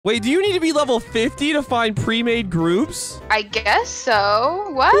Wait, do you need to be level 50 to find pre-made groups? I guess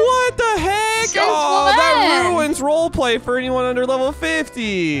so. What? What the heck? Since Oh, that when? ruins roleplay for anyone under level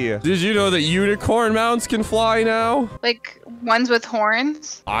 50. Did you know that unicorn mounts can fly now? Like ones with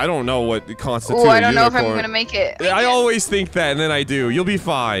horns? I don't know what constitutes Oh, I don't know if unicorn. I'm gonna make it. I always think that, and then I do. You'll be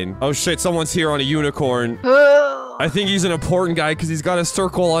fine. Oh shit, someone's here on a unicorn. I think he's an important guy because he's got a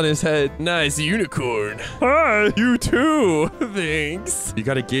circle on his head. Nice unicorn. Hi, you too. Thanks. You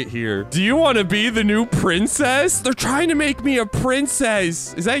gotta get here. Do you want to be the new princess? They're trying to make me a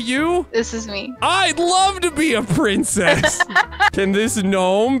princess. Is that you? This is me. I'd love to be a princess. Can this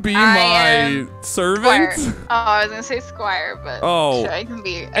gnome be my servant? Squire. Oh, I was gonna say squire, but Oh. sure, I can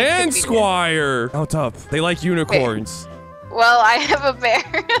be. And squire. Out up. They like unicorns. Well, I have a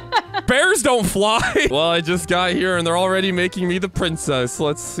bear. Bears don't fly. Well, I just got here and they're already making me the princess.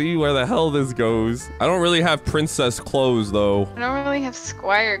 Let's see where the hell this goes. I don't really have princess clothes though. I don't really have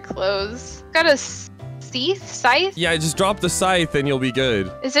squire clothes. Got a scythe? Yeah, just drop the scythe and you'll be good.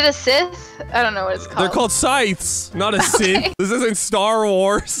 Is it a Sith? I don't know what it's called. They're called scythes, not a Sith. This isn't Star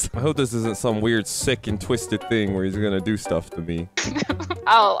Wars. I hope this isn't some weird, sick and twisted thing where he's gonna do stuff to me.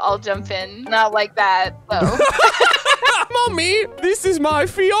 I'll jump in. Not like that, though. Mommy, this is my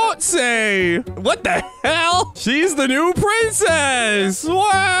fiance. What the hell? She's the new princess.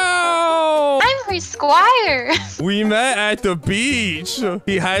 Wow. I'm her squire. We met at the beach.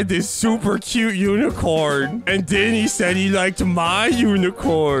 He had this super cute unicorn. And then he said he liked my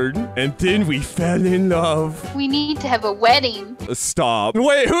unicorn. And then we fell in love. We need to have a wedding. Stop.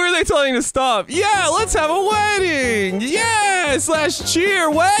 Wait, who are they telling to stop? Yeah, let's have a wedding. Yeah, slash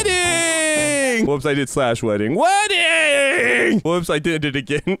cheer wedding. Whoops, I did slash wedding. Wedding. Whoops, I did it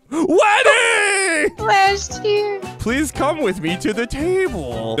again. Wedding. Last year. Please come with me to the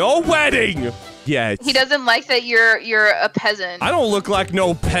table. No wedding. Yet. He doesn't like that you're a peasant. I don't look like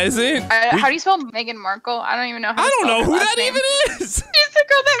no peasant. How do you spell Meghan Markle? I don't even know how to I don't spell know her who last that name. even is. She's the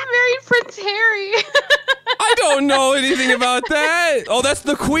girl that married Prince Harry. I don't know anything about that. Oh, that's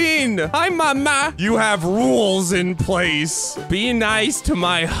the queen. Hi, mama. You have rules in place. Be nice to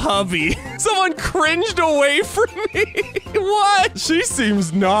my hubby. Someone cringed away from me. What? She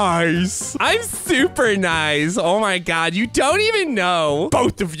seems nice. I'm super nice. Oh my God, you don't even know.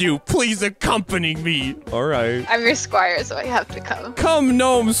 Both of you, please accompany me. All right. I'm your squire, so I have to come. Come,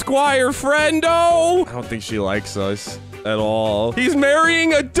 gnome squire friendo. I don't think she likes us at all. He's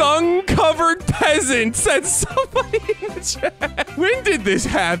marrying a dung-covered peasant, said somebody in the chat. When did this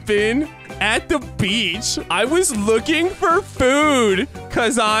happen? At the beach. I was looking for food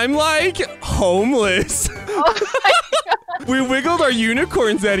because I'm like homeless. Oh my God. We wiggled our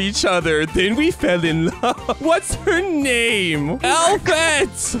unicorns at each other. Then we fell in love. What's her name?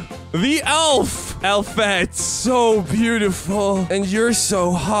 Elfette. The elf. Elfette. So beautiful. And you're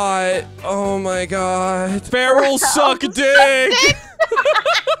so hot. Oh my God. Ferals suck dick.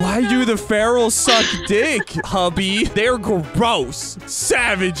 Why do the ferals suck dick, hubby? They're gross.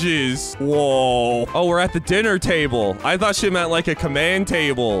 Savages. Whoa. Oh, we're at the dinner table. I thought she meant like a command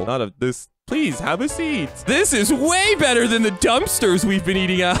table. Not a this. Please have a seat. This is way better than the dumpsters we've been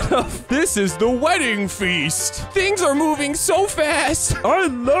eating out of. This is the wedding feast. Things are moving so fast. I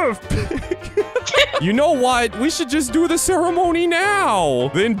love pig. You know what? We should just do the ceremony now.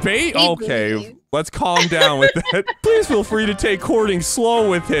 Then bait. Okay. Let's calm down with that. Please feel free to take courting slow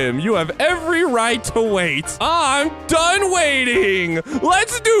with him. You have every right to wait. I'm done waiting.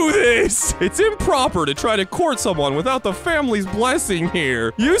 Let's do this. It's improper to try to court someone without the family's blessing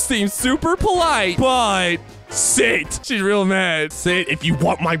here. You seem super polite, but sit. She's real mad. Sit if you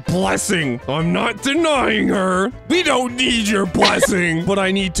want my blessing. I'm not denying her. We don't need your blessing, but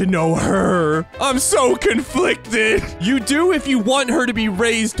I need to know her. I'm so conflicted. You do if you want her to be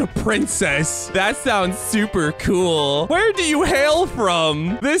raised to princess. That sounds super cool. Where do you hail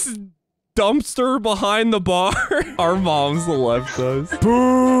from? This dumpster behind the bar? Our moms left us.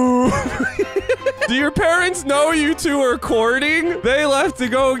 Boo! Do your parents know you two are courting? They left to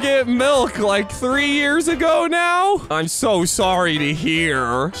go get milk like 3 years ago now? I'm so sorry to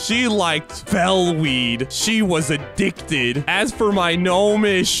hear. She liked fellweed. She was addicted. As for my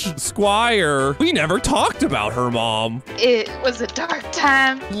gnomish squire, we never talked about her mom. It was a dark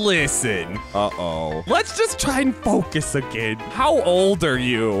time. Listen. Uh-oh. Let's just try and focus again. How old are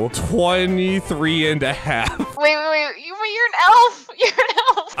you? 23 and a half. Wait. You're an elf. You're an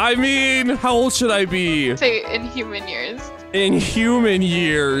elf. I mean, how old should I be? Say in human years. In human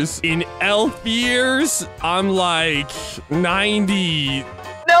years. In elf years, I'm like 90.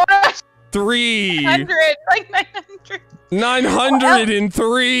 No. 3. 100. Like 900.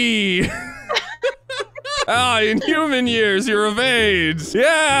 903. Ah, in human years, you're of age.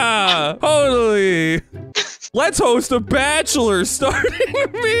 Yeah, totally. Let's host a bachelor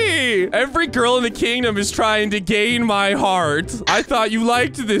starting me. Every girl in the kingdom is trying to gain my heart. I thought you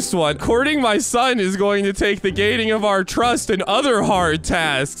liked this one. Courting my son is going to take the gaining of our trust and other hard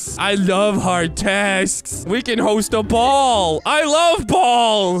tasks. I love hard tasks. We can host a ball. I love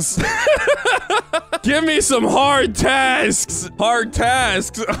balls. Give me some hard tasks. Hard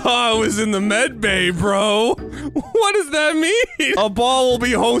tasks? Oh, I was in the med bay, bro. What does that mean? A ball will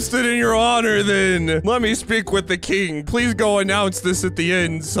be hosted in your honor then. Let me speak with the king. Please go announce this at the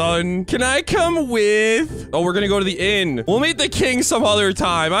end, son. Can I come with? Oh, we're gonna go to the inn. We'll meet the king some other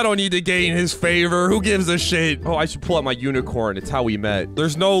time. I don't need to gain his favor. Who gives a shit? Oh, I should pull out my unicorn. It's how we met.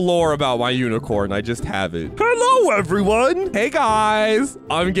 There's no lore about my unicorn. I just have it. Hello, everyone. Hey, guys.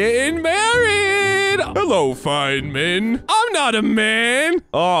 I'm getting married. Hello, fine men. I'm not a man.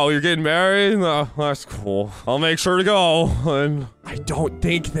 Oh, you're getting married? Oh, that's cool. I'll make sure to go. And I don't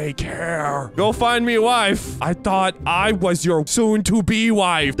think they care. Go find me a wife. I thought I was your soon-to-be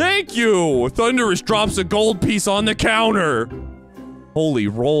wife. Thank you. Thunderous drops a gold piece on the counter. Holy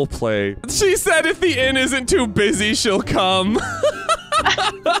roleplay. She said if the inn isn't too busy, she'll come.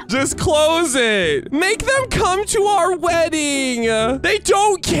 Just close it. Make them come to our wedding. They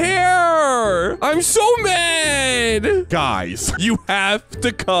don't care. I'm so mad. Guys, you have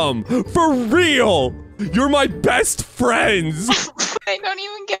to come. For real. You're my best friends. They don't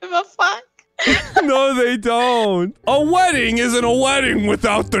even give a fuck. No, they don't. A wedding isn't a wedding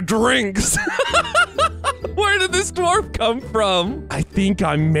without the drinks. Where did this dwarf come from? I think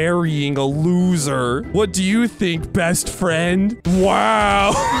I'm marrying a loser. What do you think, best friend?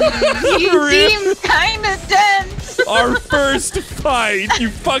 Wow. You seem kinda dense. Our first fight, you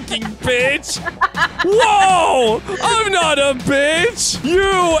fucking bitch. Whoa! I'm not a bitch.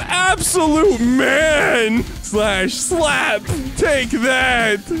 You absolute man. Slash slap. Take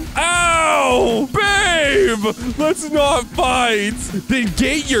that. Ow! Babe! Let's not fight. Then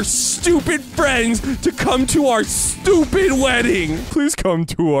get your stupid friends to come to our stupid wedding. Please come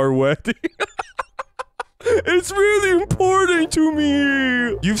to our wedding. It's really important to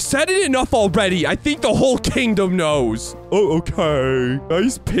me. You've said it enough already. I think the whole kingdom knows. Oh, okay.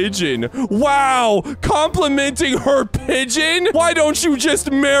 Nice pigeon. Wow. Complimenting her pigeon? Why don't you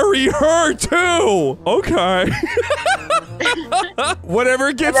just marry her too? Okay.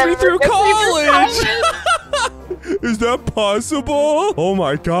 Whatever gets me through college. Is that possible? Oh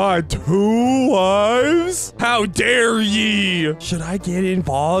my god, 2 wives? How dare ye? Should I get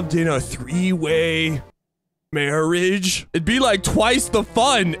involved in a 3-way marriage? It'd be like twice the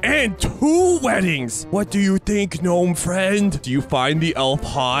fun and 2 weddings. What do you think, gnome friend? Do you find the elf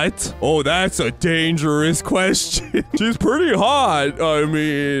hot? Oh, that's a dangerous question. She's pretty hot. I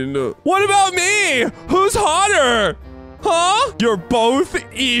mean, what about me? Who's hotter? Huh? You're both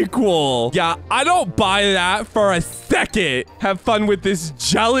equal. Yeah, I don't buy that for a second. Have fun with this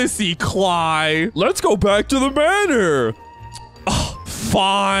jealousy, Cly. Let's go back to the manor. Oh,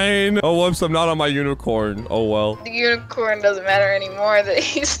 fine. Oh, whoops, I'm not on my unicorn. Oh, well. The unicorn doesn't matter anymore, that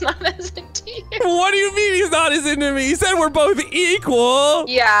he's not as into you. What do you mean he's not as into me? He said we're both equal.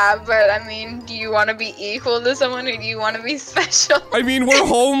 Yeah, but I mean, do you want to be equal to someone or do you want to be special? I mean, we're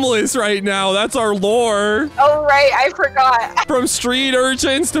homeless right now. That's our lore. Oh, right, I forgot. From street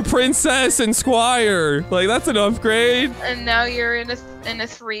urchins to princess and squire. Like, that's an upgrade. And now you're in a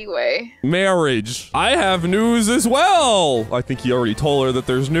 3-way. Marriage. I have news as well. I think he already told her that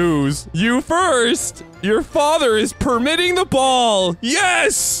there's news. You first. Your father is permitting the ball.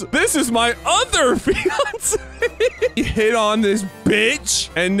 Yes! This is my other fiance. He hit on this bitch,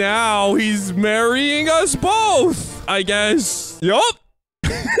 and now he's marrying us both, I guess. Yup.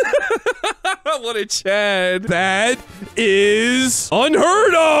 What a Chad. That is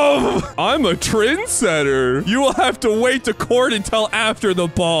unheard of. I'm a trendsetter. You will have to wait to court until after the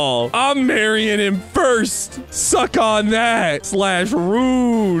ball. I'm marrying him first. Suck on that. Slash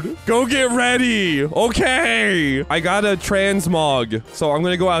rude. Go get ready. Okay. I got a transmog. So I'm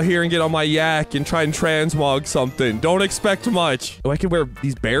going to go out here and get on my yak and try and transmog something. Don't expect much. Oh, I can wear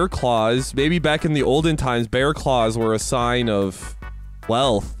these bear claws. Maybe back in the olden times, bear claws were a sign of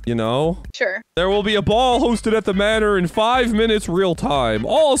wealth, you know? Sure. There will be a ball hosted at the manor in 5 minutes real time.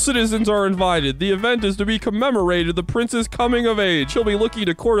 All citizens are invited. The event is to be commemorated the prince's coming of age. He'll be looking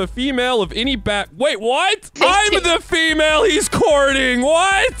to court a female of any Wait, what? I'm the female he's courting.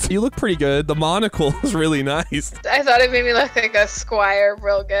 What? You look pretty good. The monocle is really nice. I thought it made me look like a squire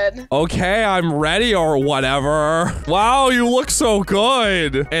real good. Okay, I'm ready or whatever. Wow, you look so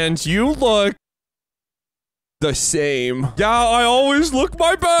good. And you look the same. Yeah, I always look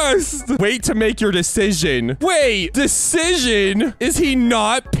my best. Wait to make your decision. Wait, decision? Is he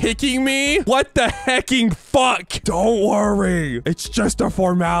not picking me? What the hecking fuck? Don't worry. It's just a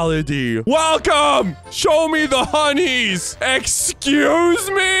formality. Welcome. Show me the honeys. Excuse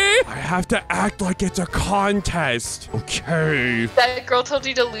me? I have to act like it's a contest. Okay. That girl told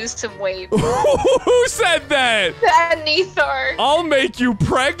you to lose some weight. Who said that? That Nethar. I'll make you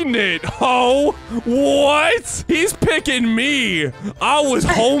pregnant, ho. What? He's picking me. I was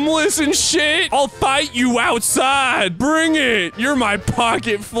homeless and shit. I'll fight you outside. Bring it. You're my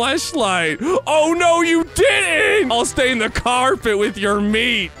pocket fleshlight. Oh, no, you didn't. I'll stain the carpet with your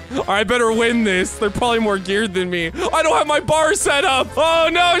meat. I better win this. They're probably more geared than me. I don't have my bar set up. Oh,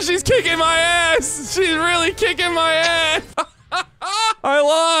 no, she's kicking my ass. She's really kicking my ass. I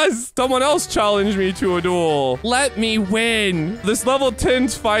lost. Someone else challenged me to a duel. Let me win. This level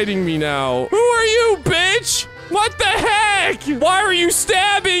 10's fighting me now. Who are you, bitch? What the heck? Why are you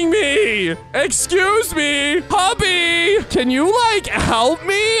stabbing me? Excuse me, hubby. Can you, like, help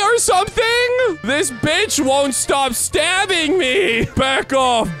me or something? This bitch won't stop stabbing me. Back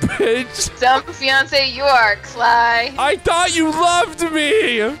off, bitch. Dumb fiance you are, Cly. I thought you loved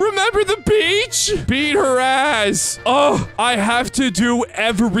me. Remember the beach? Beat her ass. Oh, I have to do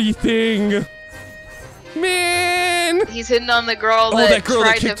everything. Man. He's hitting on the girl that girl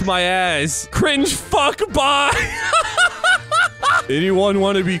that kicked my ass. Cringe fuck bye. Anyone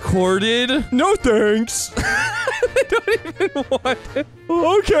want to be courted? No thanks. I don't even want it.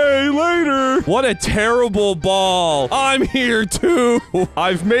 Okay, later. What a terrible ball. I'm here too.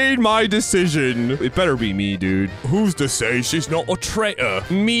 I've made my decision. It better be me, dude. Who's to say she's not a traitor?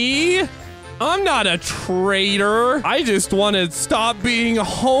 Me? I'm not a traitor. I just want to stop being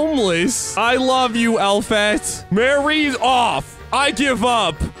homeless. I love you, Elfette. Marry's off. I give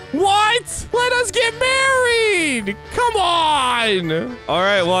up. What? Let us get married. Come on. All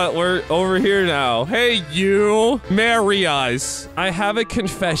right, well, we're over here now. Hey, you. Marry us. I have a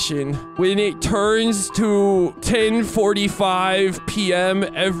confession. When it turns to 10:45 p.m.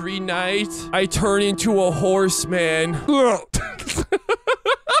 every night, I turn into a horseman.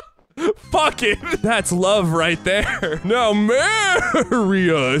 Fuck it. That's love right there. Now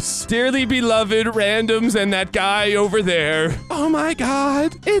marry us. Dearly beloved randoms and that guy over there. Oh my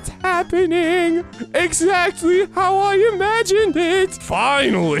God, it's happening. Exactly how I imagined it.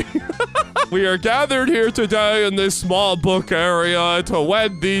 Finally. We are gathered here today in this small book area to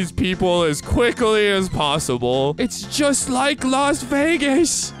wed these people as quickly as possible. It's just like Las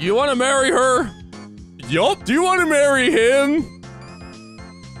Vegas. You want to marry her? Yup. Do you want to marry him?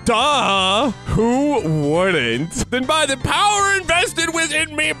 Duh! Who wouldn't? Then by the power invested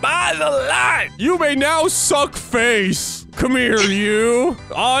within me by the light, you may now suck face. Come here, you.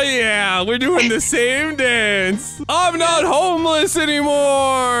 Oh yeah, we're doing the same dance. I'm not homeless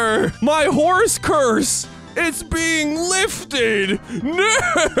anymore. My horse curse, it's being lifted. No!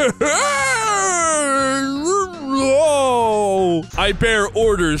 I bear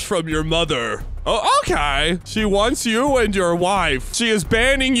orders from your mother. Oh, okay. She wants you and your wife. She is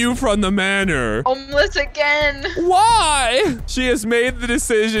banning you from the manor. Homeless again. Why? She has made the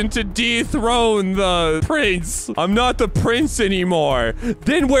decision to dethrone the prince. I'm not the prince anymore.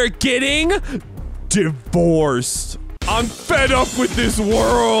 Then we're getting divorced. I'm fed up with this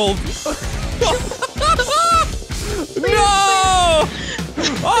world. No!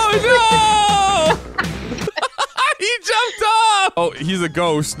 Oh, no! He jumped off! Oh, he's a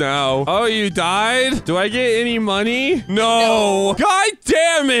ghost now. Oh, you died? Do I get any money? No. God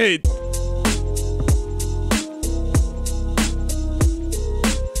damn it!